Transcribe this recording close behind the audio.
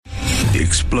The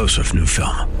explosive new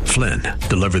film, Flynn,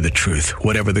 deliver the truth,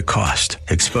 whatever the cost,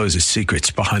 exposes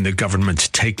secrets behind the government's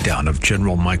takedown of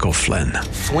General Michael Flynn.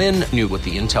 Flynn knew what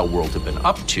the intel world had been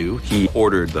up to. He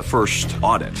ordered the first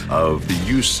audit of the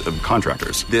use of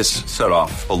contractors. This set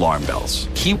off alarm bells.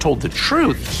 He told the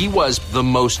truth. He was the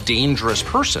most dangerous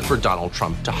person for Donald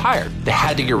Trump to hire. They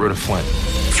had to get rid of Flynn.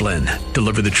 Flynn,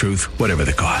 deliver the truth, whatever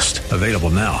the cost. Available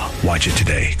now. Watch it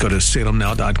today. Go to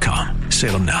salemnow.com.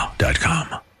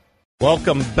 salemnow.com.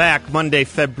 Welcome back. Monday,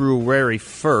 February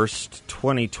 1st,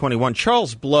 2021.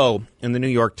 Charles Blow in the New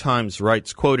York Times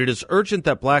writes, quote, "It is urgent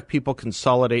that black people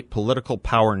consolidate political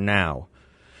power now.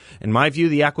 In my view,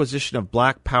 the acquisition of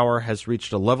black power has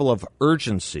reached a level of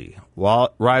urgency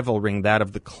rivaling that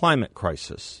of the climate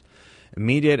crisis.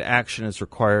 Immediate action is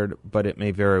required, but it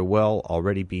may very well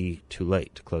already be too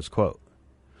late," close quote.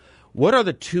 What are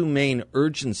the two main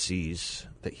urgencies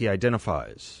that he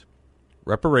identifies?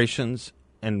 Reparations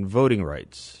and voting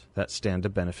rights that stand to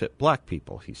benefit black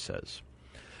people, he says.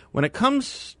 When it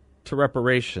comes to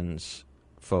reparations,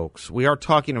 folks, we are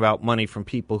talking about money from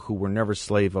people who were never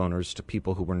slave owners to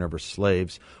people who were never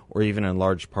slaves, or even in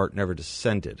large part never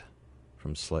descended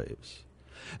from slaves.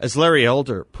 As Larry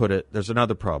Elder put it, there's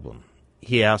another problem.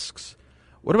 He asks,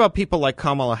 what about people like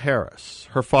Kamala Harris?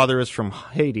 Her father is from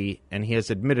Haiti, and he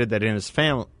has admitted that in his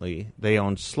family they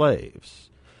owned slaves.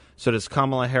 So does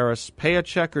Kamala Harris pay a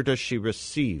check or does she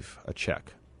receive a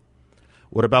check?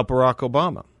 What about Barack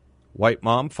Obama? White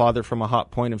mom, father from a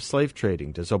hot point of slave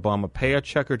trading. Does Obama pay a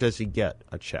check or does he get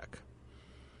a check?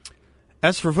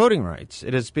 As for voting rights,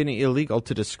 it has been illegal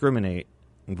to discriminate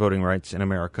in voting rights in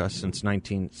America since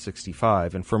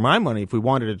 1965. And for my money, if we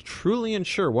wanted to truly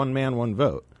ensure one man, one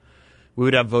vote, we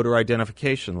would have voter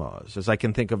identification laws, as I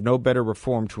can think of no better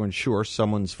reform to ensure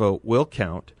someone's vote will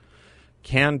count,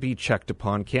 can be checked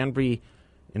upon, can be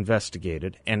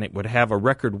investigated, and it would have a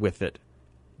record with it,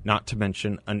 not to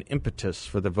mention an impetus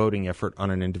for the voting effort on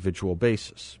an individual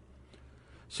basis.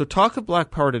 So talk of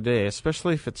black power today,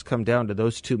 especially if it's come down to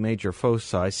those two major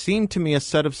foci, seem to me a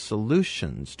set of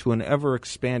solutions to an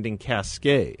ever-expanding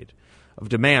cascade of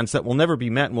demands that will never be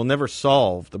met and will never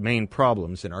solve the main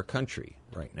problems in our country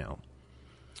right now.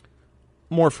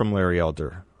 More from Larry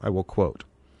Elder, I will quote.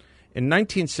 In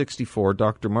 1964,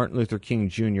 Dr. Martin Luther King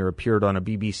Jr. appeared on a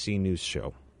BBC News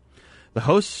show. The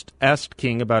host asked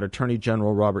King about Attorney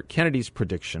General Robert Kennedy's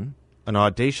prediction, an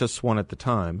audacious one at the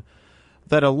time,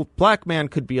 that a black man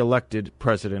could be elected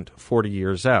president 40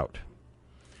 years out.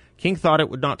 King thought it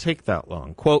would not take that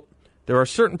long. Quote, "There are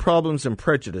certain problems and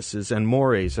prejudices and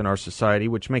mores in our society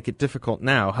which make it difficult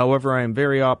now. However, I am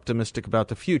very optimistic about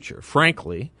the future.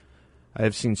 Frankly, I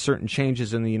have seen certain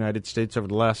changes in the United States over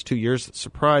the last 2 years that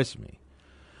surprised me.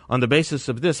 On the basis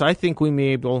of this, I think we may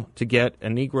be able to get a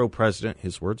Negro president,"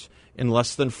 his words, "in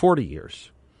less than 40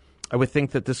 years. I would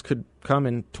think that this could come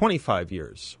in 25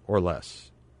 years or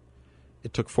less.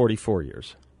 It took 44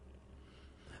 years.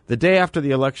 The day after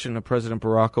the election of President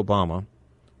Barack Obama,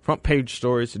 front-page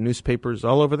stories in newspapers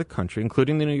all over the country,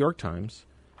 including the New York Times,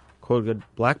 quoted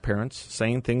black parents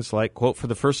saying things like, quote, "For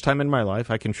the first time in my life,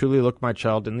 I can truly look my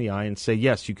child in the eye and say,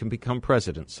 yes, you can become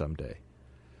president someday."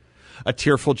 A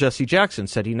tearful Jesse Jackson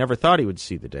said he never thought he would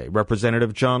see the day.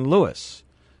 Representative John Lewis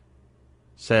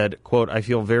said, quote, "I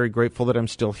feel very grateful that I'm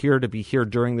still here to be here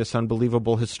during this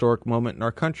unbelievable historic moment in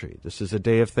our country. This is a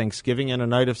day of thanksgiving and a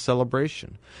night of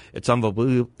celebration. It's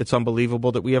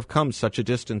unbelievable that we have come such a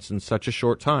distance in such a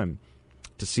short time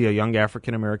to see a young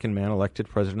African-American man elected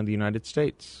president of the United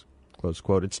States." Close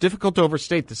quote. It's difficult to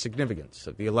overstate the significance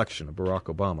of the election of Barack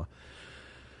Obama.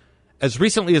 As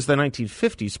recently as the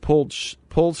 1950s,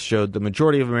 polls showed the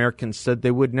majority of Americans said they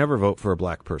would never vote for a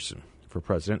black person for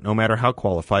president, no matter how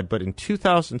qualified. But in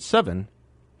 2007,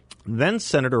 then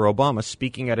Senator Obama,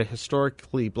 speaking at a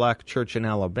historically black church in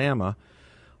Alabama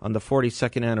on the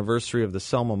 42nd anniversary of the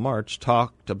Selma March,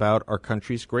 talked about our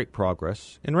country's great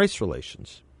progress in race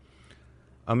relations.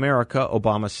 America,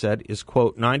 Obama said, is,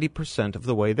 quote, 90% of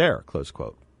the way there, close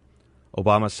quote.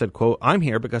 Obama said, quote, "I'm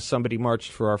here because somebody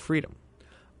marched for our freedom.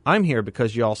 I'm here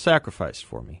because y'all sacrificed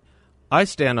for me. I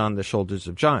stand on the shoulders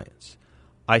of giants.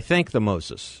 I thank the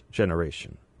Moses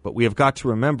generation. But we have got to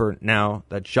remember now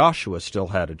that Joshua still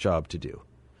had a job to do.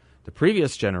 The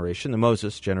previous generation, the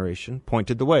Moses generation,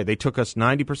 pointed the way. They took us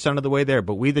 90% of the way there,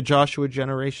 but we, the Joshua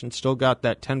generation, still got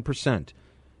that 10%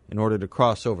 in order to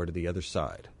cross over to the other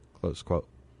side." Close quote.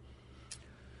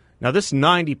 Now, this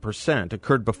 90%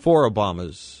 occurred before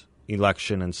Obama's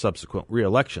election and subsequent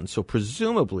re-election, so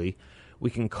presumably we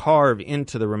can carve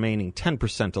into the remaining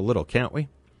 10% a little, can't we?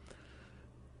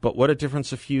 But what a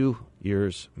difference a few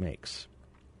years makes.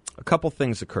 a couple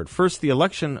things occurred. First, the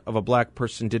election of a black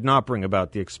person did not bring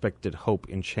about the expected hope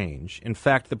in change. In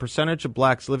fact, the percentage of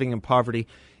blacks living in poverty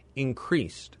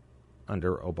increased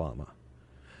under Obama.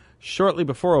 Shortly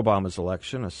before Obama's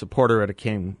election, a supporter at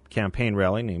a campaign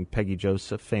rally named Peggy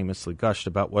Joseph famously gushed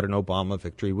about what an Obama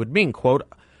victory would mean. Quote,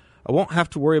 "I won't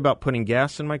have to worry about putting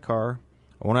gas in my car.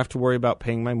 I won't have to worry about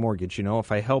paying my mortgage. You know,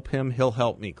 if I help him, he'll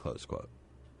help me," close quote.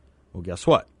 Well, guess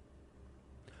what?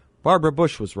 Barbara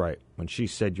Bush was right when she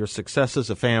said, "Your success as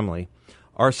a family,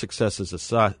 our success as a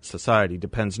society,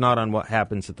 depends not on what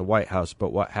happens at the White House,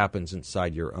 but what happens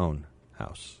inside your own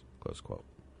house," close quote.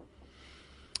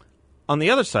 On the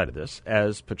other side of this,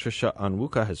 as Patricia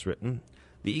Onwuka has written,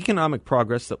 the economic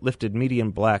progress that lifted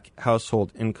median black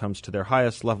household incomes to their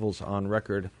highest levels on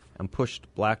record and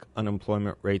pushed black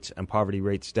unemployment rates and poverty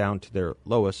rates down to their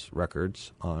lowest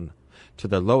levels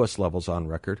on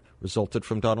record resulted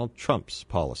from Donald Trump's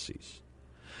policies.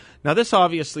 Now, this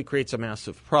obviously creates a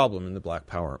massive problem in the Black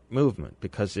Power movement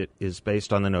because it is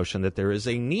based on the notion that there is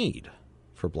a need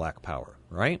for black power,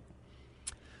 right?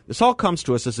 This all comes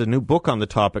to us as a new book on the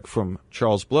topic from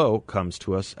Charles Blow comes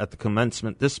to us at the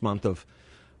commencement this month of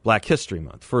Black History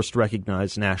Month, first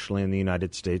recognized nationally in the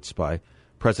United States by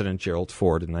President Gerald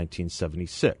Ford in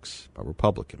 1976, a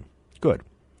Republican. Good.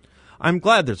 I'm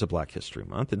glad there's a Black History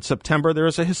Month. In September, there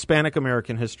is a Hispanic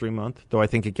American History Month, though I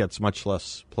think it gets much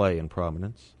less play and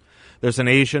prominence. There's an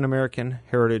Asian American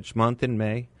Heritage Month in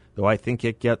May, though I think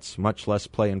it gets much less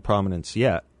play and prominence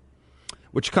yet,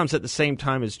 which comes at the same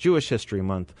time as Jewish History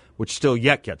Month, which still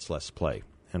yet gets less play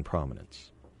and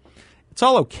prominence. It's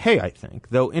all okay, I think,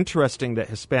 though interesting that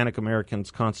Hispanic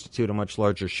Americans constitute a much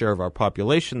larger share of our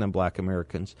population than black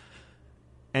Americans.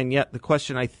 And yet the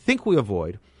question I think we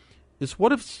avoid is,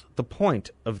 what is the point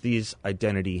of these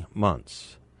identity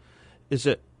months? Is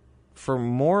it for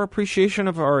more appreciation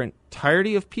of our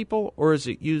entirety of people, or is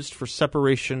it used for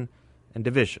separation and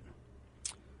division?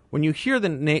 When you hear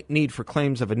the need for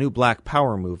claims of a new black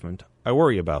power movement, I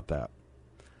worry about that.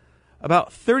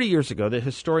 About 30 years ago, the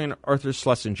historian Arthur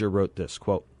Schlesinger wrote this,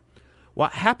 quote,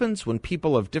 "What happens when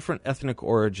people of different ethnic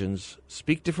origins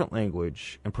speak different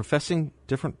language and professing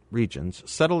different regions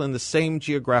settle in the same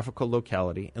geographical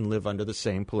locality and live under the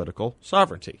same political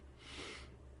sovereignty?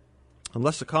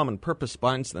 Unless a common purpose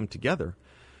binds them together,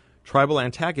 tribal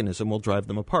antagonism will drive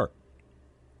them apart.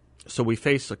 So we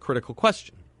face a critical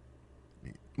question.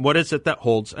 What is it that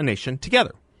holds a nation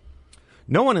together?"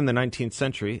 No one in the 19th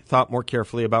century thought more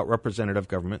carefully about representative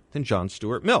government than John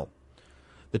Stuart Mill.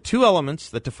 The two elements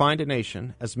that defined a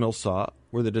nation, as Mill saw,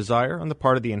 were the desire on the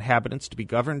part of the inhabitants to be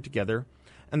governed together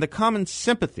and the common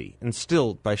sympathy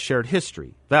instilled by shared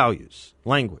history, values,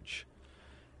 language.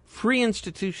 "Free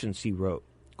institutions," he wrote,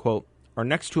 quote, "are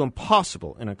next to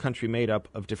impossible in a country made up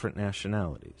of different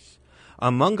nationalities.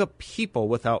 Among a people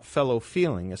without fellow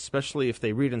feeling, especially if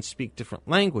they read and speak different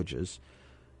languages,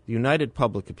 the united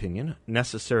public opinion,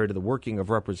 necessary to the working of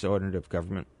representative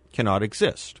government, cannot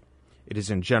exist. It is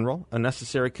in general a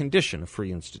necessary condition of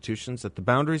free institutions that the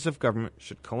boundaries of government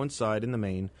should coincide in the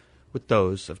main with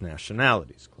those of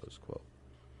nationalities," close quote.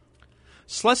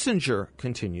 Schlesinger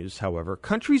continues, however,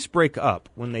 "Countries break up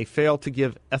when they fail to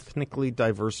give ethnically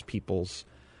diverse peoples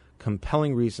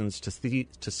compelling reasons to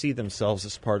see themselves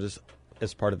as part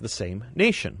of the same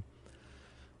nation.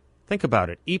 Think about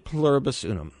it. E pluribus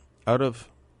unum, out of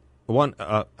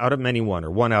many one,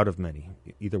 or one out of many,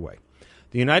 either way.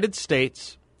 The United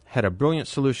States had a brilliant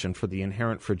solution for the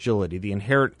inherent fragility, the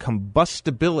inherent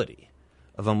combustibility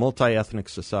of a multi-ethnic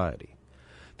society.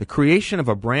 The creation of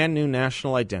a brand new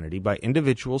national identity by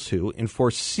individuals who, in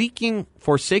forsaking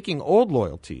old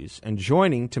loyalties and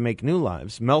joining to make new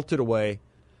lives, melted away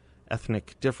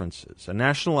ethnic differences. A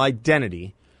national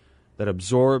identity that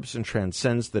absorbs and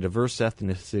transcends the diverse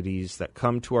ethnicities that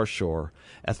come to our shore,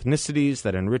 ethnicities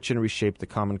that enrich and reshape the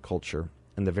common culture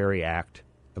in the very act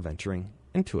of entering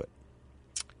into it."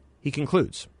 He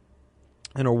concludes,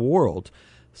 "In a world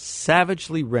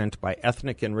savagely rent by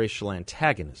ethnic and racial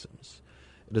antagonisms,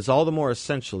 it is all the more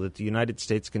essential that the United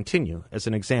States continue as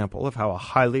an example of how a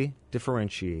highly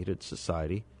differentiated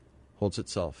society holds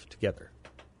itself together."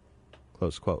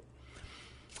 Close quote.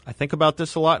 I think about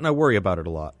this a lot and I worry about it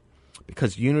a lot,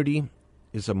 because unity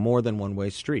is a more than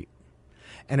one-way street.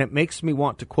 And it makes me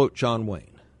want to quote John Wayne.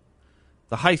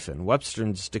 The hyphen,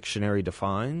 Webster's dictionary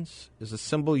defines, is a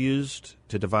symbol used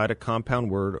to divide a compound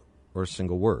word or a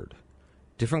single word.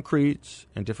 Different creeds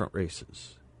and different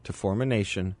races, to form a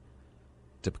nation,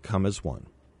 to become as one.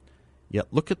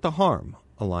 Yet look at the harm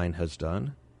a line has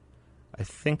done. I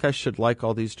think I should like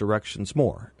all these directions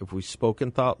more if we spoke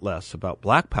and thought less about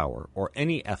black power or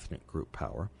any ethnic group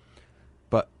power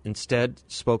but instead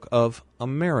spoke of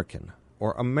American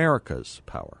or America's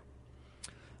power.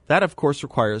 That, of course,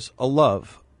 requires a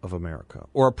love of America,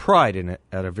 or a pride in it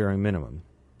at a very minimum.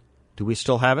 Do we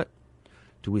still have it?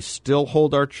 Do we still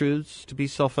hold our truths to be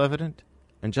self-evident?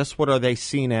 And just what are they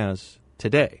seen as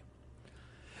today?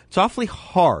 It's awfully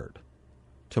hard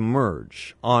to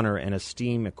merge honor and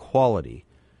esteem equality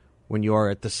when you are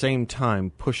at the same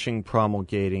time pushing,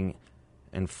 promulgating,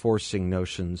 and forcing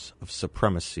notions of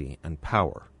supremacy and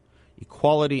power.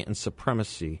 Equality and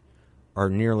supremacy are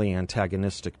nearly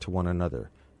antagonistic to one another,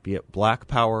 be it black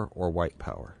power or white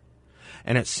power.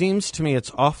 And it seems to me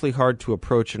it's awfully hard to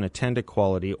approach and attend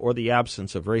equality, or the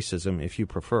absence of racism, if you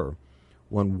prefer,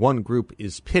 when one group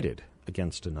is pitted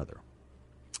against another.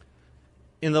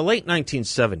 In the late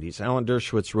 1970s, Alan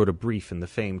Dershowitz wrote a brief in the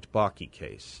famed Bakke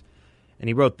case. And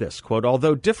he wrote this, quote,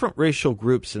 "Although different racial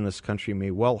groups in this country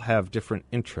may well have different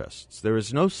interests, there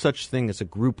is no such thing as a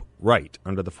group right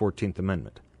under the 14th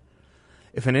Amendment.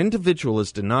 If an individual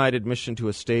is denied admission to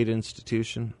a state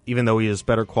institution, even though he is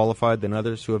better qualified than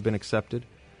others who have been accepted,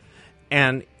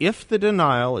 and if the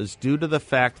denial is due to the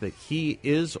fact that he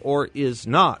is or is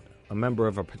not a member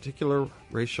of a particular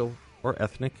racial or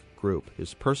ethnic group,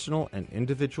 his personal and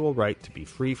individual right to be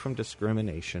free from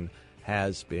discrimination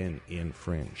has been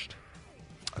infringed.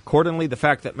 Accordingly, the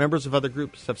fact that members of other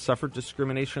groups have suffered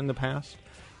discrimination in the past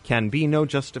can be no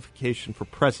justification for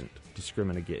present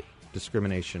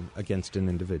discrimination against an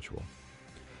individual."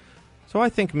 So I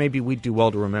think maybe we'd do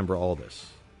well to remember all this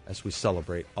as we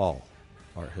celebrate all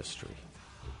our history.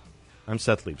 I'm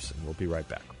Seth Leibson. We'll be right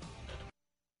back.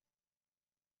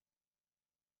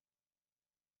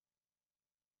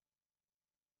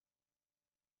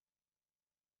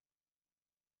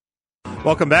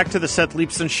 Welcome back to the Seth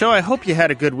Leibson Show. I hope you had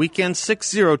a good weekend.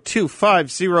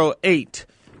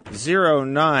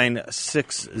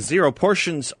 602-508-0960.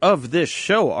 Portions of this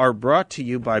show are brought to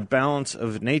you by Balance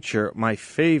of Nature, my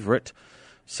favorite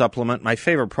supplement, my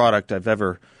favorite product I've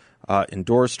ever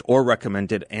endorsed or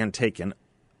recommended and taken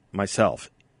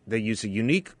myself. They use a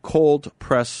unique cold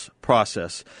press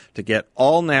process to get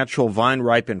all natural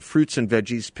vine-ripened fruits and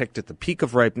veggies picked at the peak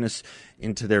of ripeness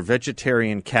into their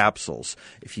vegetarian capsules.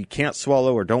 If you can't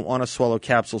swallow or don't want to swallow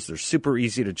capsules, they're super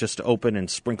easy to just open and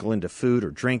sprinkle into food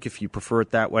or drink if you prefer it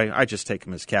that way. I just take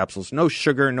them as capsules. No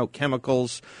sugar, no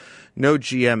chemicals, no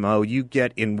GMO. You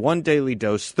get in one daily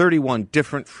dose 31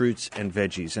 different fruits and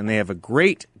veggies, and they have a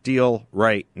great deal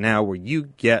right now where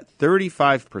you get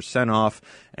 35% off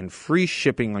and free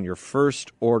shipping on your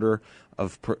first order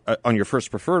on your first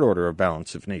preferred order of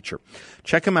Balance of Nature.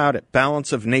 Check them out at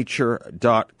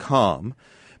balanceofnature.com.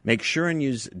 Make sure and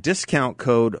use discount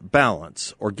code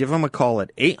BALANCE or give them a call at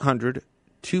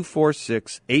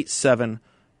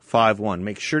 800-246-8751.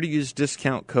 Make sure to use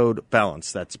discount code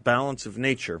BALANCE. That's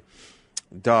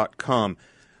balanceofnature.com.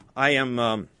 I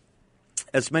am,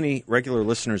 as many regular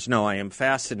listeners know, I am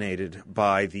fascinated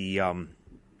by the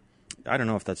I don't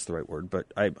know if that's the right word,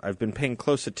 but I've been paying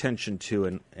close attention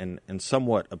to and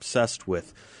somewhat obsessed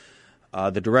with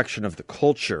the direction of the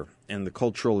culture and the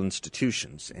cultural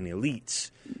institutions and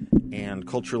elites and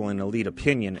cultural and elite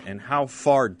opinion, and how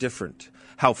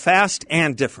fast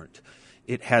and different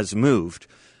it has moved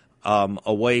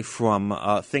away from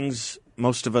things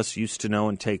most of us used to know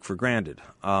and take for granted.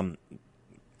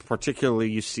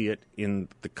 Particularly, you see it in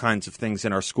the kinds of things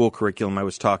in our school curriculum I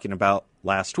was talking about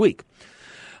last week.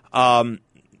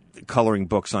 Coloring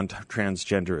books on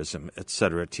transgenderism,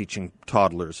 etc., teaching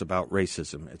toddlers about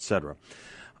racism, etc.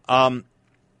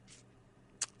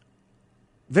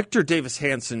 Victor Davis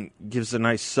Hanson gives a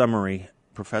nice summary.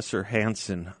 Professor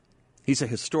Hanson, he's a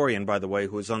historian, by the way,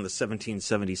 who was on the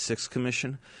 1776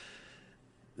 Commission.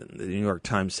 The New York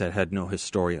Times said had no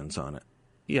historians on it.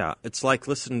 Yeah, it's like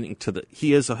listening to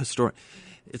he is a historian.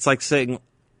 It's like saying,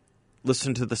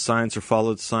 listen to the science or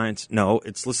follow the science. No,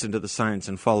 it's listen to the science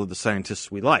and follow the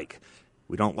scientists we like.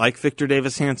 We don't like Victor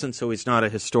Davis Hanson, so he's not a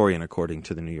historian, according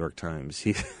to the New York Times.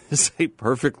 He is a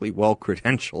perfectly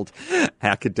well-credentialed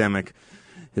academic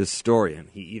historian.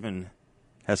 He even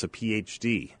has a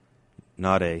Ph.D.,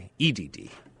 not a EDD.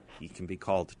 He can be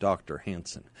called Dr.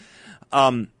 Hanson.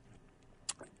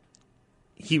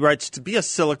 He writes, to be a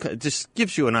Silicon, just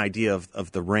gives you an idea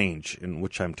of the range in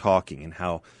which I'm talking and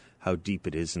how deep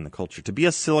it is in the culture. To be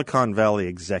a Silicon Valley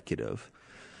executive,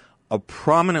 a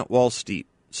prominent Wall Street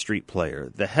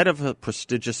player, the head of a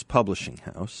prestigious publishing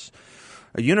house,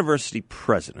 a university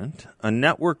president, a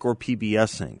network or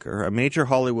PBS anchor, a major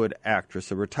Hollywood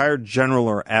actress, a retired general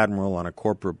or admiral on a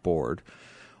corporate board,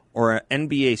 or an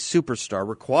NBA superstar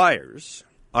requires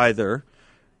either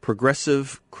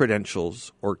progressive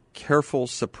credentials or careful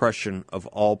suppression of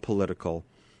all political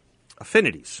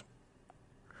affinities.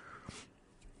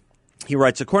 He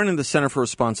writes, according to the Center for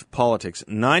Responsive Politics,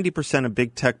 90% of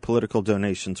big tech political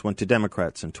donations went to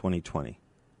Democrats in 2020.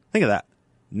 Think of that.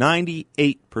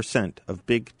 98% of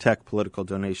big tech political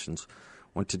donations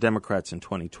went to Democrats in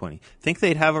 2020. Think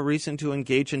they'd have a reason to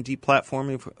engage in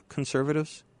deplatforming of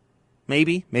conservatives?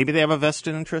 Maybe. Maybe they have a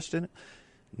vested interest in it.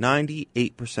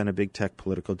 98% of big tech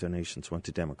political donations went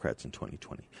to Democrats in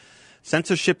 2020.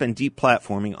 Censorship and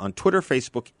deplatforming on Twitter,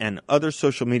 Facebook, and other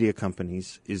social media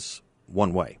companies is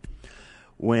one way.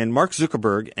 When Mark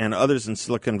Zuckerberg and others in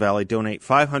Silicon Valley donate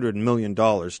 $500 million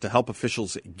to help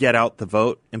officials get out the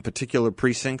vote in particular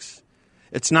precincts,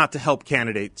 it's not to help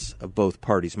candidates of both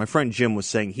parties. My friend Jim was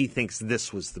saying he thinks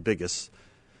this was the biggest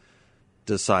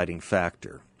deciding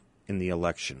factor in the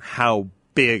election, how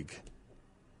big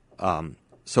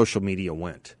social media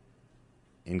went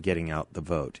in getting out the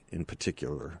vote in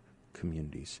particular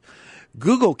communities.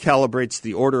 Google calibrates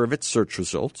the order of its search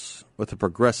results with a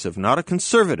progressive, not a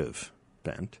conservative,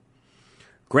 bent.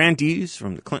 Grandees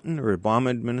from the Clinton or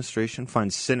Obama administration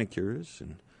find sinecures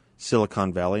in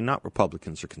Silicon Valley, not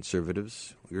Republicans or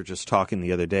conservatives. We were just talking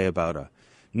the other day about a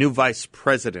new vice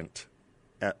president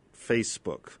at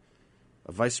Facebook,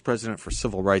 a vice president for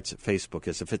civil rights at Facebook,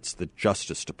 as if it's the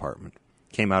Justice Department.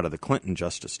 Came out of the Clinton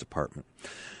Justice Department.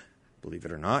 Believe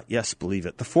it or not, yes, believe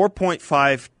it. The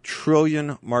 $4.5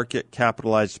 trillion market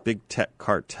capitalized big tech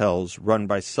cartels run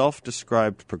by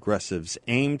self-described progressives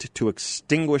aimed to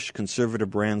extinguish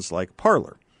conservative brands like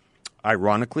Parler.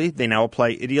 Ironically, they now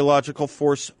apply ideological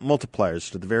force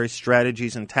multipliers to the very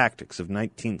strategies and tactics of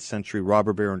 19th century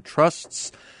robber baron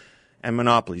trusts and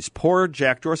monopolies. Poor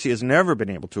Jack Dorsey has never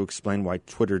been able to explain why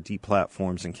Twitter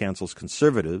deplatforms and cancels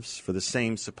conservatives for the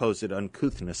same supposed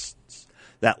uncouthness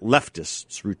that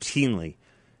leftists routinely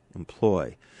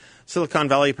employ. Silicon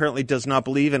Valley apparently does not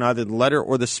believe in either the letter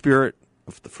or the spirit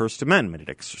of the First Amendment. It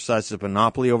exercises a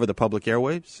monopoly over the public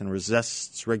airwaves and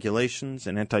resists regulations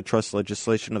and antitrust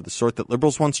legislation of the sort that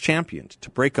liberals once championed to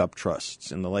break up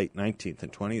trusts in the late 19th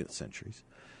and 20th centuries.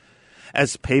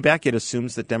 As payback, it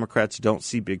assumes that Democrats don't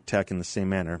see big tech in the same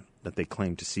manner that they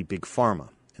claim to see big pharma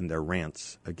in their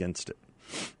rants against it.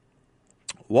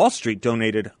 Wall Street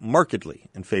donated markedly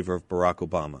in favor of Barack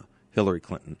Obama, Hillary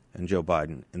Clinton, and Joe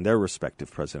Biden in their respective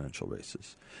presidential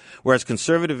races. Whereas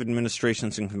conservative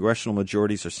administrations and congressional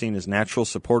majorities are seen as natural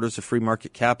supporters of free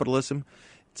market capitalism,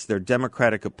 it's their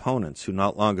Democratic opponents who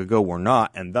not long ago were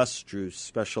not, and thus drew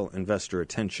special investor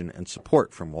attention and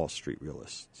support from Wall Street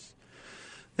realists.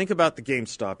 Think about the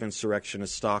GameStop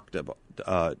insurrectionist stock debacle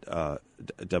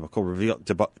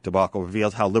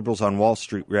revealed how liberals on Wall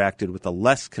Street reacted with a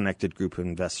less connected group of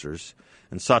investors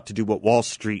and sought to do what Wall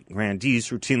Street grandees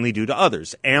routinely do to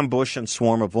others, ambush and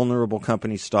swarm a vulnerable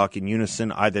company's stock in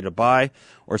unison, either to buy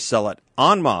or sell it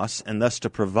en masse and thus to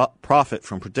profit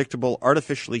from predictable,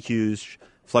 artificially huge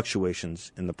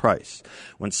fluctuations in the price.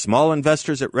 When small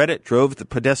investors at Reddit drove the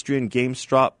pedestrian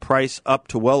GameStop price up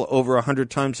to well over 100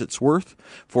 times its worth,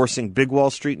 forcing big Wall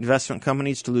Street investment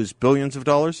companies to lose billions of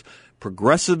dollars,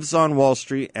 progressives on Wall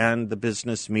Street and the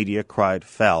business media cried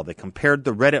foul. They compared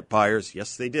the Reddit buyers,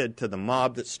 yes they did, to the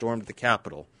mob that stormed the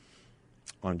Capitol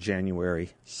on January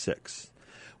 6th.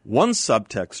 One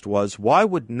subtext was, why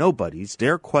would nobodies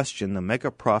dare question the mega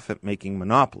profit-making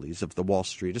monopolies of the Wall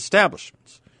Street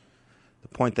establishments? The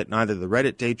point that neither the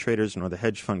Reddit day traders nor the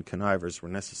hedge fund connivers were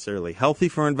necessarily healthy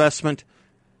for investment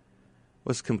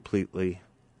was completely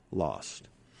lost.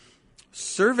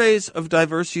 Surveys of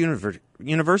diverse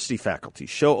university faculty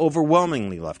show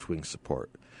overwhelmingly left-wing support,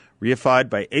 reified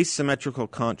by asymmetrical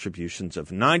contributions of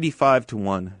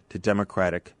 95-1 to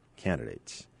Democratic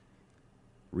candidates.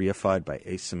 Reified by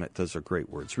those are great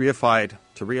words. To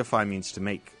reify means to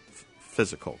make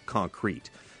physical,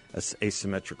 concrete.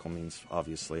 Asymmetrical means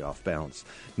obviously off balance.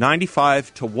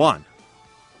 95-1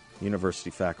 university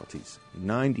faculties.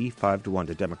 95-1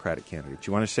 to Democratic candidates.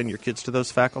 You want to send your kids to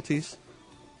those faculties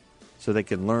so they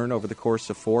can learn over the course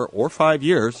of 4 or 5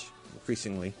 years,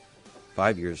 increasingly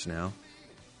 5 years now.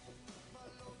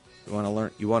 You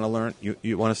want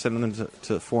to send them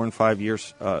to 4 and 5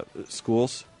 years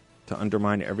schools to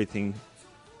undermine everything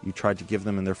you tried to give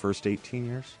them in their first 18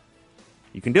 years?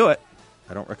 You can do it.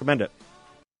 I don't recommend it.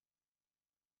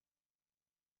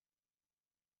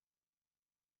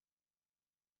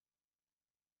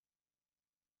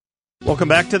 Welcome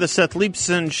back to the Seth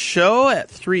Leibsohn Show at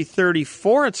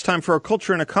 3:34. It's time for our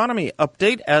Culture and Economy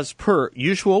update, as per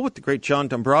usual, with the great John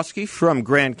Dombrowski from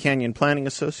Grand Canyon Planning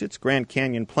Associates,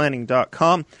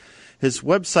 GrandCanyonPlanning.com. his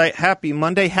website. Happy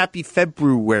Monday. Happy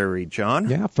February, John.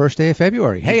 Yeah, first day of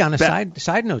February. Hey, on a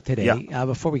side note today, Yeah.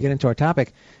 before we get into our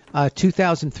topic,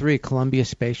 2003 Columbia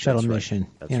Space Shuttle That's right. mission.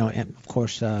 That's And of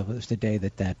course, it was the day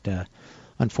that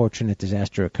unfortunate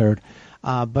disaster occurred.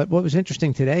 But what was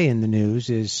interesting today in the news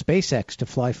is SpaceX to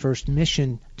fly first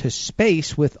mission to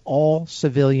space with all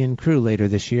civilian crew later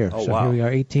this year. Oh, so wow. here we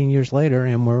are 18 years later,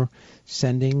 and we're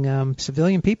sending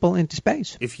civilian people into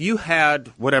space. If you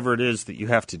had whatever it is that you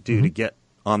have to do to get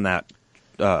on that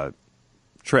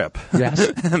trip,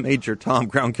 Yes. Major Tom,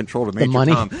 ground control to Major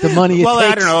money- Tom. the money it Well, I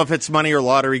takes. don't know if it's money or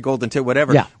lottery, golden ticket,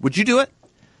 whatever. Yeah. Would you do it?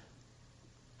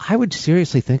 I would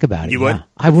seriously think about it. You yeah. would?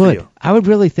 I Good for would. you. I would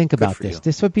really think about for this. you.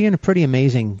 This would be a pretty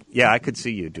amazing. Yeah, I could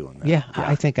see you doing that. Yeah,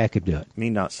 I think I could do it. Me,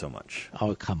 not so much.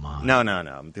 Oh, come on. No.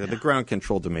 The ground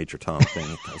control to Major Tom thing,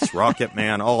 this Rocket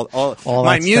Man, all All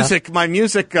my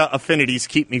music affinities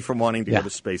keep me from wanting to Yeah. go to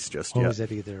space just What yet. was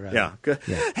it either? Yeah, good.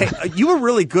 Yeah. Hey, you were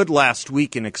really good last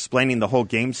week in explaining the whole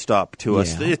GameStop to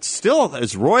us. Yeah. It still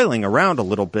is roiling around a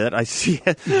little bit. I see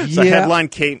it. The Yeah. headline: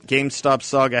 GameStop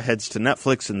saga heads to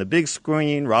Netflix and the big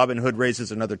screen. Robinhood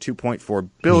raises another $2.4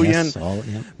 billion, Yes,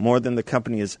 more than the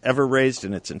company has ever raised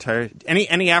in its entire.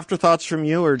 Any afterthoughts from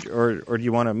you, or do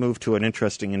you want to move to an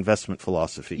interesting investment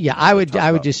philosophy? Yeah, I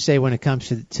would just say when it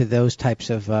comes to those types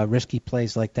of risky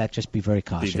plays like that, just be very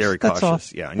cautious. very That's all.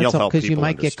 cautious, yeah, and you'll help because you people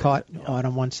might get caught understand it, yeah.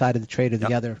 on one side of the trade or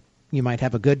the other. You might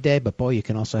have a good day, but boy, you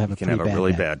can also have You can have a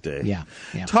really bad day. Yeah.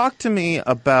 Talk to me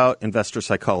about investor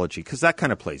psychology, because that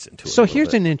kind of plays into it. So a little here's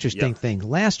bit. an interesting Yeah. thing.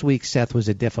 Last week, Seth, was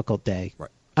a difficult day. Right.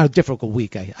 A difficult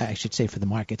week, I should say, for the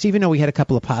markets. Even though we had a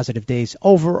couple of positive days,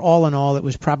 overall in all, it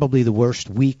was probably the worst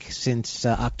week since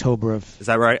October of Is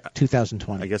that right?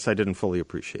 2020. I guess I didn't fully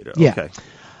appreciate it. Yeah. Okay.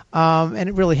 And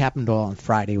it really happened all on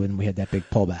Friday when we had that big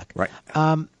pullback. Right.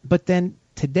 But then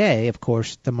today, of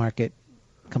course, the market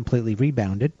completely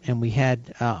rebounded, and we had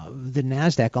the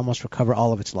NASDAQ almost recover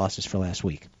all of its losses for last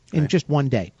week in just one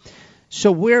day.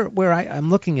 So where I'm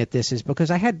looking at this is because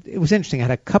it was interesting. I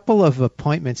had a couple of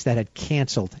appointments that had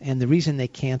canceled, and the reason they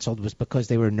canceled was because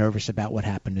they were nervous about what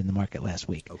happened in the market last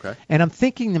week. Okay. And I'm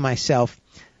thinking to myself,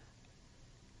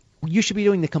 you should be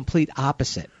doing the complete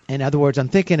opposite. In other words, I'm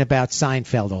thinking about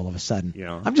Seinfeld all of a sudden.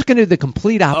 Yeah. I'm just going to do the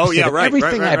complete opposite yeah, of right,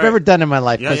 everything right, I've right. ever done in my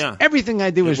life. Yeah, Because yeah. everything I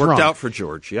do It is worked wrong. out for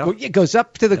George, yeah. It goes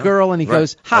up to the girl and he Right.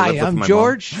 goes, I live "Hi, with I'm my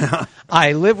George.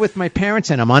 I live with my parents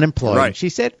and I'm unemployed." Right. She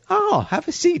said, "Oh, have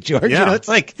a seat, George." Yeah. It's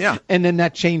like, Yeah. And then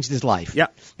that changed his life. Yeah.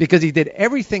 Because he did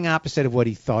everything opposite of what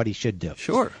he thought he should do.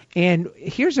 Sure. And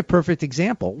here's a perfect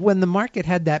example. When the market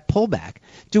had that pullback,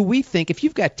 do we think if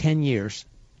you've got 10 years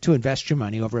to invest your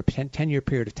money over a 10-year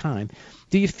period of time,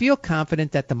 do you feel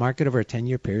confident that the market over a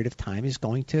 10-year period of time is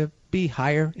going to be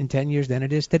higher in 10 years than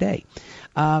it is today?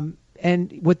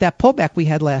 And with that pullback we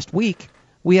had last week,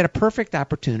 we had a perfect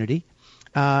opportunity,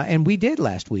 and we did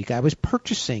last week. I was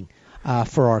purchasing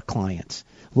for our clients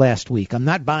last week. I'm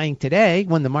not buying today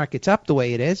when the market's up the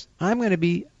way it is. I'm going to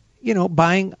be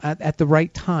buying at the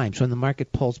right time. So when the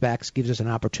market pulls back, it gives us an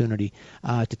opportunity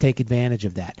to take advantage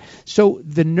of that. So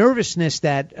the nervousness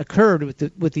that occurred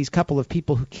with these couple of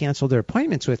people who canceled their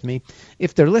appointments with me,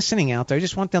 if they're listening out there, I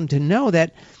just want them to know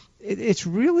that it's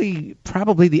really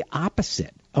probably the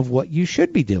opposite of what you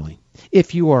should be doing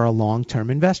if you are a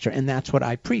long-term investor. And that's what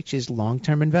I preach is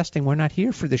long-term investing. We're not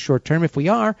here for the short term. If we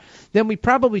are, then we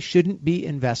probably shouldn't be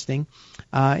investing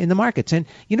in the markets. And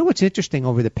you know what's interesting?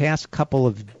 Over the past couple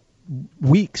of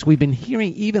weeks, we've been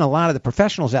hearing even a lot of the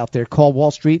professionals out there call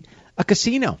Wall Street a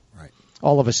casino. Right.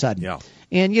 All of a sudden. Yeah.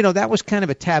 And, that was kind of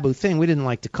a taboo thing. We didn't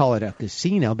like to call it a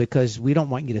casino because we don't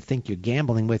want you to think you're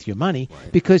gambling with your money.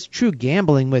 Right. Because true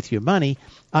gambling with your money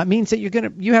means that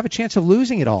you have a chance of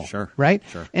losing it all. Sure. Right?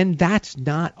 Sure. And that's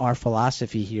not our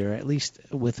philosophy here, at least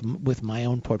with my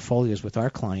own portfolios with our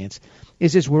clients,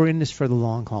 is we're in this for the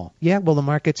long haul. Yeah, well, the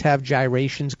markets have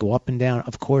gyrations, go up and down.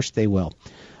 Of course they will.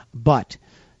 But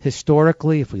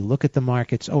historically, if we look at the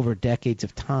markets over decades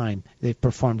of time, they've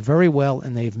performed very well,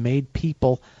 and they've made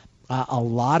people a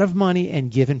lot of money and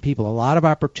given people a lot of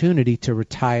opportunity to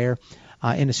retire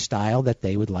in a style that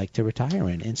they would like to retire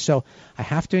in. And so I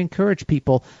have to encourage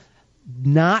people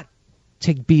not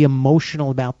to be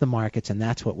emotional about the markets, and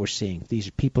that's what we're seeing.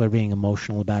 These people are being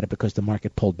emotional about it because the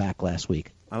market pulled back last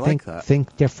week. I like that.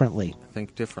 Think differently.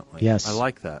 Think differently. Yes. I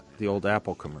like that. The old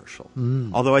Apple commercial.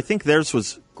 Although I think theirs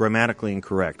was grammatically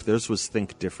incorrect. Theirs was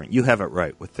think different. You have it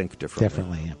right with think differently.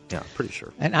 Differently, yeah. Yeah, pretty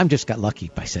sure. And I just got lucky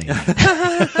by saying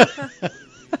that.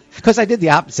 Because I did the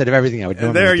opposite of everything I would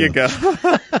normally do. There you go.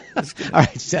 All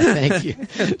right, Seth, thank you.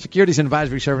 Securities and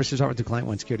advisory services offered to Client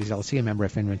One Securities LLC, a member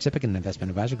of FINRA and SIPC, an investment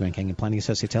advisor, Grand Canyon Planning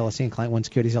Associates LLC, and Client One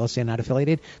Securities LLC, and not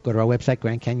affiliated. Go to our website,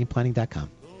 GrandCanyonPlanning.com.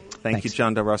 Thank you,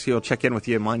 John Dabrowski. We'll check in with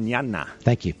you mañana.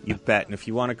 Thank you. You bet. And if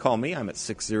you want to call me, I'm at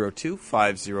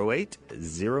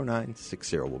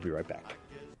 602-508-0960. We'll be right back.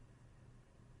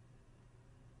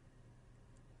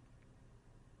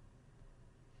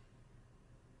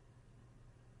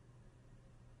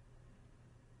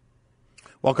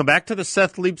 Welcome back to the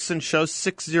Seth Leibsohn Show,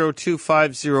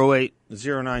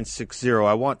 602-508-0960.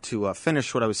 I want to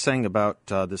finish what I was saying about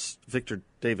this Victor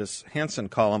Davis Hanson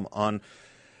column on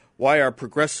why are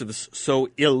progressives so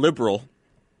illiberal,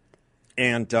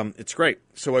 and it's great.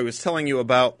 So I was telling you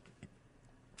about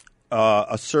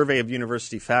a survey of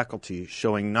university faculty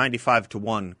showing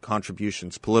 95-1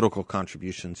 contributions, political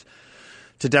contributions,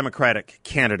 to Democratic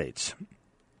candidates.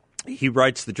 He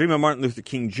writes, the dream of Martin Luther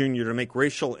King Jr. to make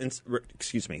race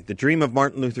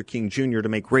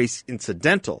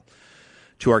incidental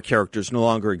to our characters no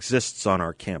longer exists on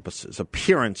our campuses.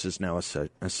 Appearance is now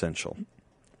essential.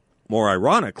 More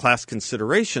ironic, class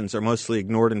considerations are mostly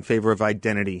ignored in favor of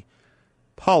identity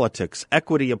politics.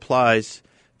 Equity applies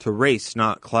to race,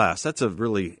 not class. That's a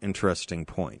really interesting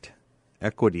point.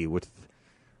 Equity with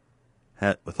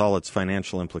all its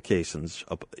financial implications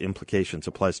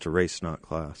applies to race, not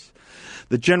class.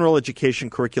 The general education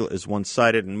curricula is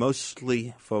one-sided and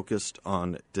mostly focused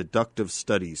on deductive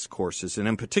studies courses, and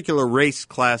in particular race,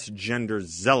 class, gender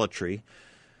zealotry,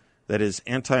 that is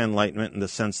anti-enlightenment in the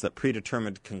sense that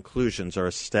predetermined conclusions are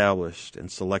established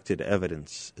and selected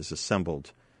evidence is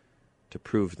assembled to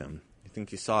prove them. You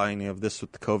think you saw any of this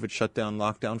with the COVID shutdown,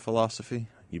 lockdown philosophy?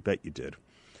 You bet you did.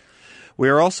 We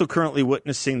are also currently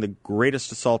witnessing the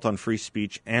greatest assault on free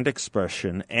speech and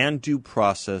expression and due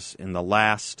process in the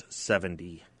last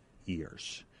 70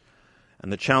 years.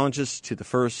 And the challenges to the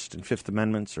First and Fifth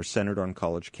Amendments are centered on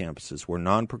college campuses, where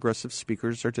non-progressive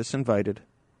speakers are disinvited,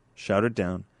 shouted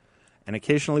down, and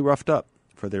occasionally roughed up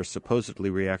for their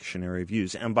supposedly reactionary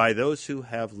views, and by those who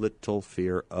have little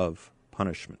fear of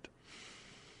punishment.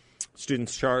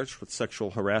 Students charged with sexual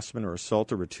harassment or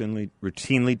assault are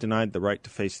routinely denied the right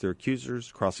to face their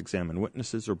accusers, cross-examine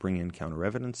witnesses, or bring in counter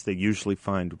evidence. They usually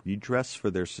find redress for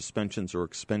their suspensions or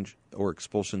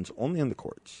expulsions only in the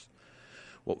courts.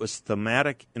 What was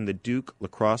thematic in the Duke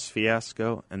lacrosse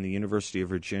fiasco and the University of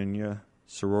Virginia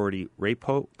sorority rape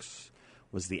hoax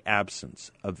was the absence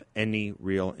of any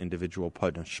real individual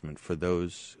punishment for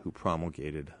those who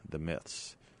promulgated the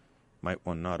myths. Might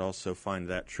one not also find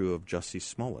that true of Jussie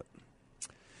Smollett?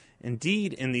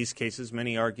 Indeed, in these cases,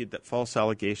 many argued that false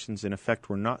allegations in effect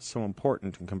were not so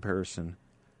important in comparison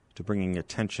to bringing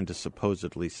attention to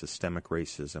supposedly systemic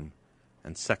racism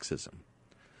and sexism.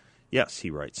 Yes,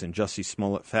 he writes, in Jussie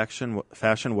Smollett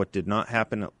fashion, what did not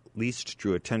happen at least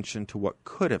drew attention to what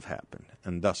could have happened,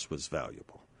 and thus was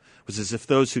valuable. It was as if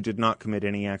those who did not commit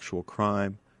any actual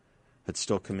crime had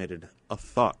still committed a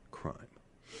thought crime.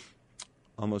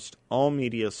 Almost all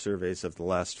media surveys of the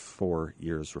last 4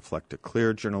 years reflect a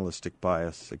clear journalistic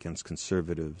bias against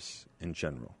conservatives in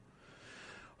general.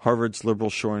 Harvard's liberal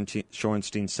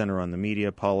Shorenstein Center on the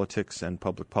Media, Politics, and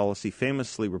Public Policy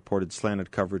famously reported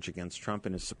slanted coverage against Trump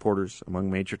and his supporters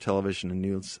among major television and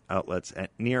news outlets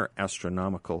at near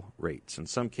astronomical rates, in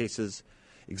some cases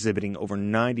exhibiting over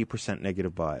 90%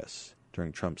 negative bias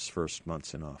during Trump's first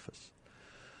months in office.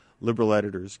 Liberal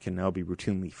editors can now be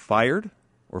routinely fired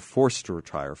or forced to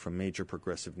retire from major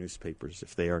progressive newspapers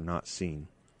if they are not seen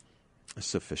as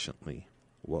sufficiently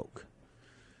woke.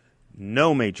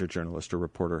 No major journalist or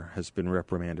reporter has been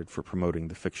reprimanded for promoting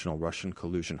the fictional Russian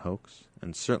collusion hoax,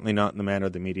 and certainly not in the manner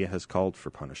the media has called for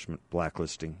punishment,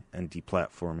 blacklisting, and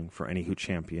deplatforming for any who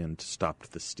championed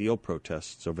stopped the steal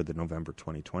protests over the November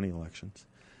 2020 elections.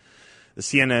 The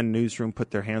CNN newsroom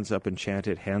put their hands up and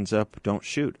chanted, "Hands up, don't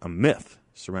shoot," a myth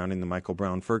surrounding the Michael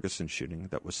Brown Ferguson shooting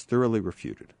that was thoroughly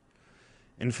refuted.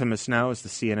 Infamous now is the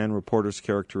CNN reporter's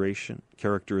characterization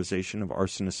of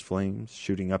arsonist flames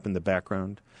shooting up in the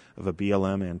background of a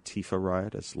BLM Antifa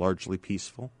riot as largely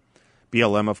peaceful.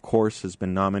 BLM, of course, has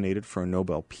been nominated for a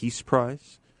Nobel Peace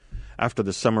Prize. After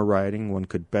the summer rioting, one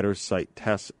could better cite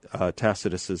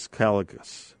Tacitus's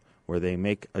Caligus, where they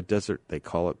make a desert, they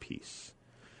call it peace.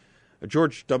 A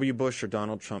George W. Bush or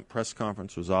Donald Trump press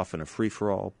conference was often a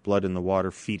free-for-all,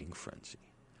 blood-in-the-water feeding frenzy.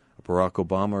 A Barack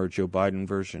Obama or Joe Biden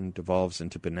version devolves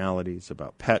into banalities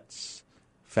about pets,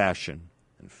 fashion,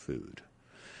 and food.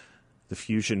 The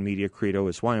fusion media credo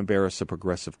is why embarrass a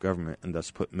progressive government and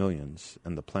thus put millions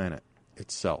and the planet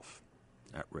itself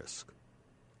at risk.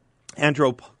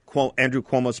 Andrew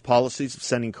Cuomo's policies of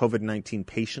sending COVID-19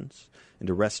 patients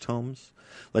into rest homes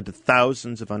led to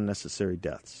thousands of unnecessary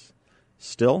deaths.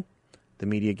 Still, the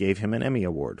media gave him an Emmy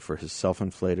Award for his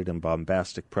self-inflated and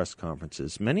bombastic press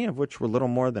conferences, many of which were little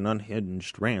more than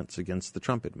unhinged rants against the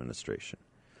Trump administration.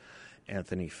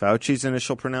 Anthony Fauci's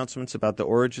initial pronouncements about the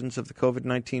origins of the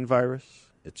COVID-19 virus,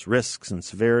 its risks and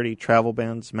severity, travel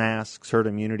bans, masks, herd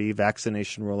immunity,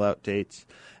 vaccination rollout dates,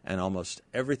 and almost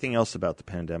everything else about the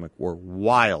pandemic were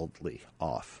wildly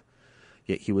off.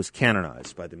 Yet he was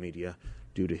canonized by the media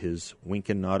due to his wink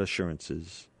and nod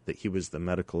assurances that he was the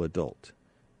medical adult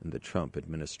in the Trump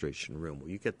administration room. Will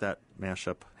you get that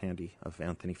mashup handy of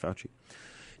Anthony Fauci?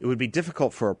 It would be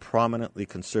difficult for a prominently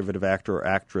conservative actor or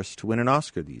actress to win an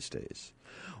Oscar these days,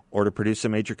 or to produce a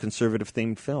major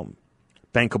conservative-themed film.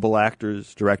 Bankable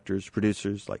actors, directors,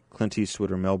 producers like Clint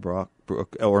Eastwood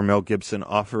or Mel Gibson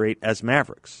operate as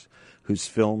mavericks, whose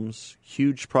films'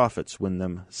 huge profits win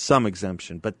them some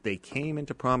exemption, but they came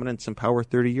into prominence and power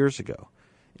 30 years ago,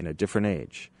 in a different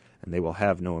age, and they will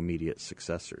have no immediate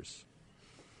successors.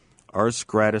 Ars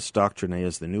gratis doctrinae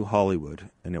is the new Hollywood,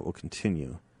 and it will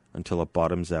continue until it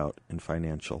bottoms out in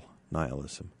financial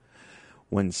nihilism.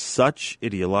 When such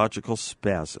ideological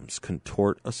spasms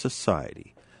contort a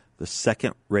society, the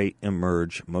second-rate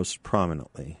emerge most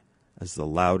prominently as the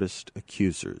loudest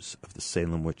accusers of the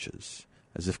Salem witches,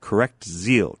 as if correct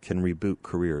zeal can reboot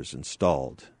careers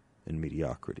installed in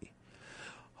mediocrity.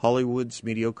 Hollywood's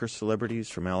mediocre celebrities,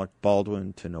 from Alec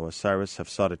Baldwin to Noah Cyrus, have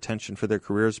sought attention for their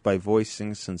careers by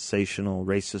voicing sensational,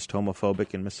 racist,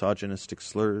 homophobic, and misogynistic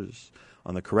slurs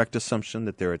on the correct assumption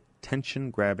that their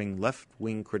attention-grabbing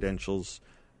left-wing credentials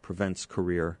prevents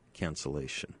career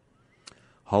cancellation.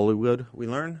 Hollywood, we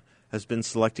learn, has been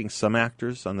selecting some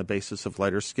actors on the basis of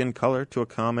lighter skin color to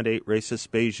accommodate racist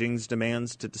Beijing's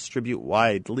demands to distribute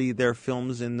widely their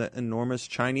films in the enormous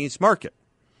Chinese market.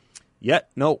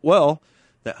 Yet, note well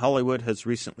that Hollywood has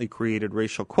recently created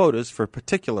racial quotas for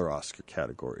particular Oscar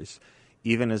categories,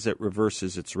 even as it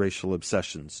reverses its racial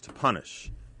obsessions to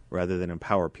punish rather than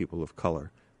empower people of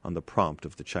color on the prompt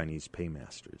of the Chinese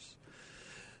paymasters.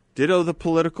 Ditto the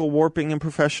political warping in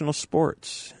professional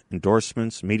sports.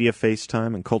 Endorsements, media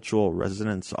FaceTime, and cultural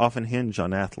resonance often hinge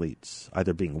on athletes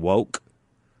either being woke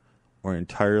or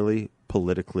entirely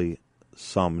politically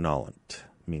somnolent,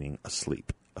 meaning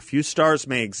asleep. A few stars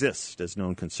may exist as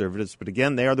known conservatives, but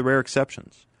again, they are the rare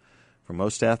exceptions. For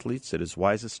most athletes, it is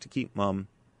wisest to keep mum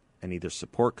and either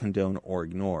support, condone, or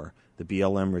ignore the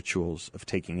BLM rituals of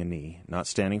taking a knee, not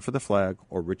standing for the flag,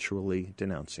 or ritually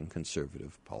denouncing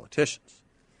conservative politicians.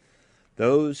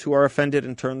 Those who are offended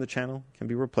and turn the channel can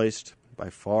be replaced by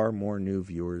far more new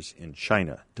viewers in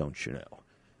China, don't you know?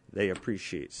 They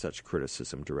appreciate such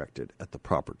criticism directed at the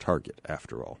proper target,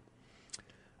 after all.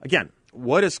 Again,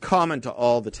 what is common to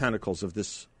all the tentacles of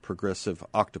this progressive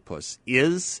octopus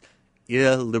is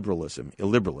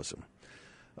illiberalism.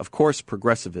 Of course,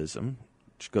 progressivism,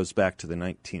 which goes back to the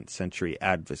 19th century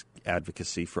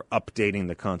advocacy for updating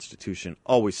the Constitution,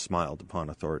 always smiled upon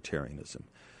authoritarianism.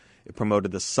 It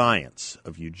promoted the science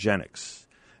of eugenics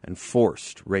and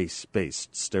forced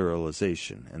race-based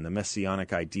sterilization and the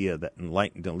messianic idea that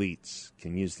enlightened elites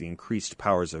can use the increased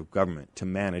powers of government to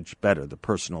manage better the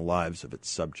personal lives of its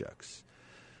subjects,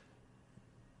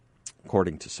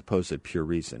 according to supposed pure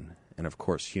reason and, of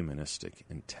course, humanistic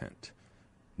intent.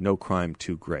 No crime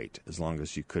too great, as long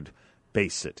as you could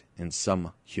base it in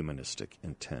some humanistic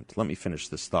intent. Let me finish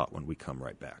this thought when we come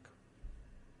right back.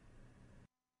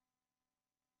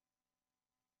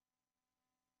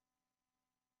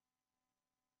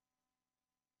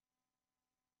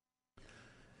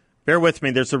 Bear with me.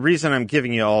 There's a reason I'm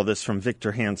giving you all this from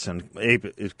Victor Hansen. A,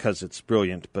 because it's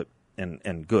brilliant,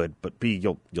 and good. But B,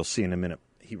 you'll see in a minute.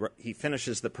 He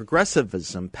finishes that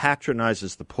progressivism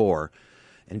patronizes the poor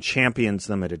and champions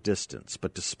them at a distance,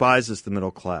 but despises the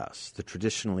middle class, the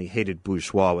traditionally hated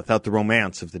bourgeois, without the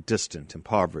romance of the distant,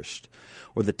 impoverished,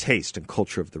 or the taste and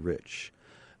culture of the rich.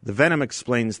 The venom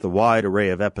explains the wide array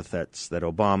of epithets that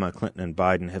Obama, Clinton, and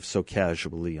Biden have so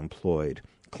casually employed.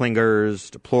 Clingers,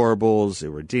 deplorables,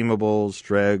 irredeemables,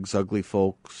 dregs, ugly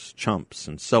folks, chumps,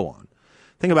 and so on.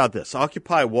 Think about this.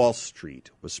 Occupy Wall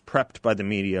Street was prepped by the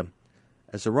media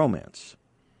as a romance.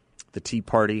 The Tea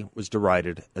Party was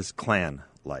derided as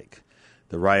Klan-like.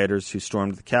 The rioters who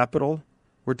stormed the Capitol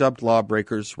were dubbed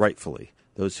lawbreakers rightfully.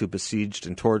 Those who besieged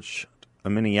and torched a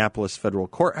Minneapolis federal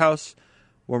courthouse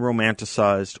were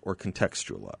romanticized or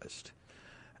contextualized.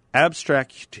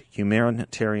 Abstract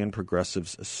humanitarian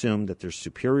progressives assume that their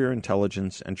superior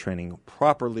intelligence and training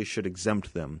properly should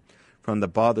exempt them from the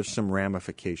bothersome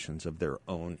ramifications of their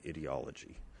own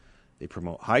ideology. They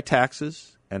promote high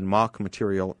taxes and mock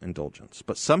material indulgence.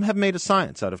 But some have made a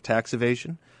science out of tax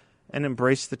evasion and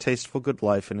embrace the tasteful good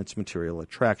life and its material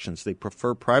attractions. They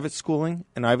prefer private schooling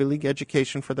and Ivy League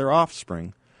education for their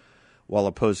offspring while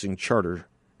opposing charter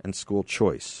and school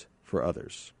choice for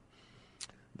others.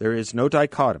 There is no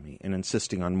dichotomy in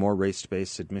insisting on more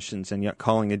race-based admissions and yet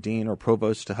calling a dean or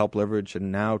provost to help leverage a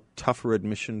now tougher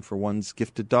admission for one's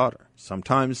gifted daughter.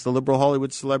 Sometimes the liberal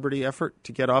Hollywood celebrity effort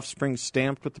to get offspring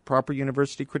stamped with the proper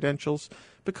university credentials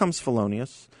becomes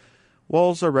felonious.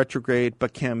 Walls are retrograde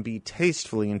but can be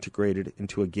tastefully integrated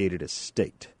into a gated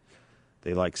estate.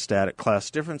 They like static class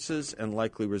differences and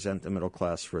likely resent the middle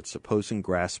class for its opposing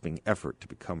grasping effort to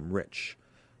become rich,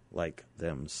 like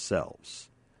themselves.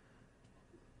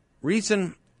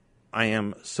 Reason I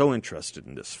am so interested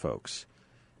in this, folks,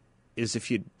 is if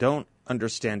you don't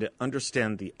understand it,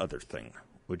 understand the other thing,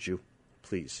 would you,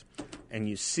 please? And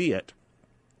you see it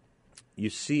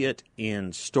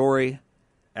in story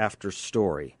after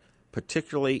story,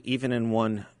 particularly even in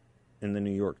one in the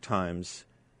New York Times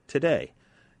today.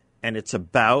 And it's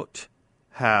about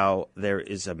how there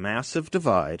is a massive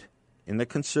divide in the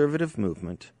conservative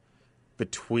movement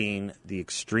between the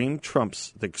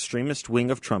extremist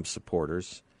wing of Trump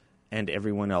supporters and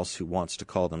everyone else who wants to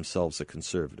call themselves a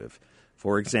conservative.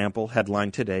 For example,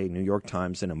 headline today, New York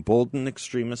Times, an emboldened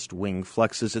extremist wing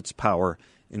flexes its power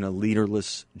in a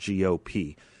leaderless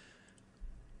GOP.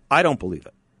 I don't believe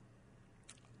it.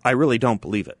 I really don't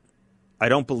believe it. I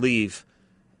don't believe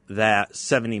that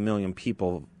 70 million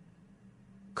people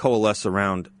coalesce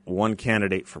around one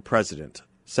candidate for president.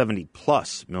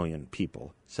 70-plus million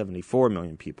people, 74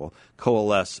 million people,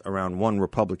 coalesce around one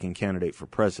Republican candidate for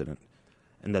president,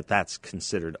 and that's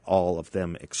considered all of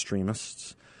them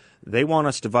extremists. They want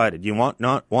us divided. You want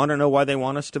to know why they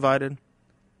want us divided?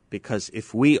 Because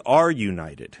if we are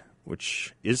united,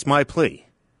 which is my plea,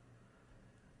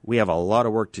 we have a lot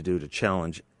of work to do to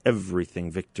challenge everything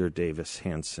Victor Davis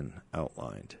Hanson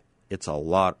outlined. It's a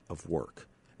lot of work,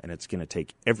 and it's going to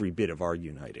take every bit of our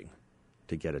uniting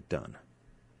to get it done.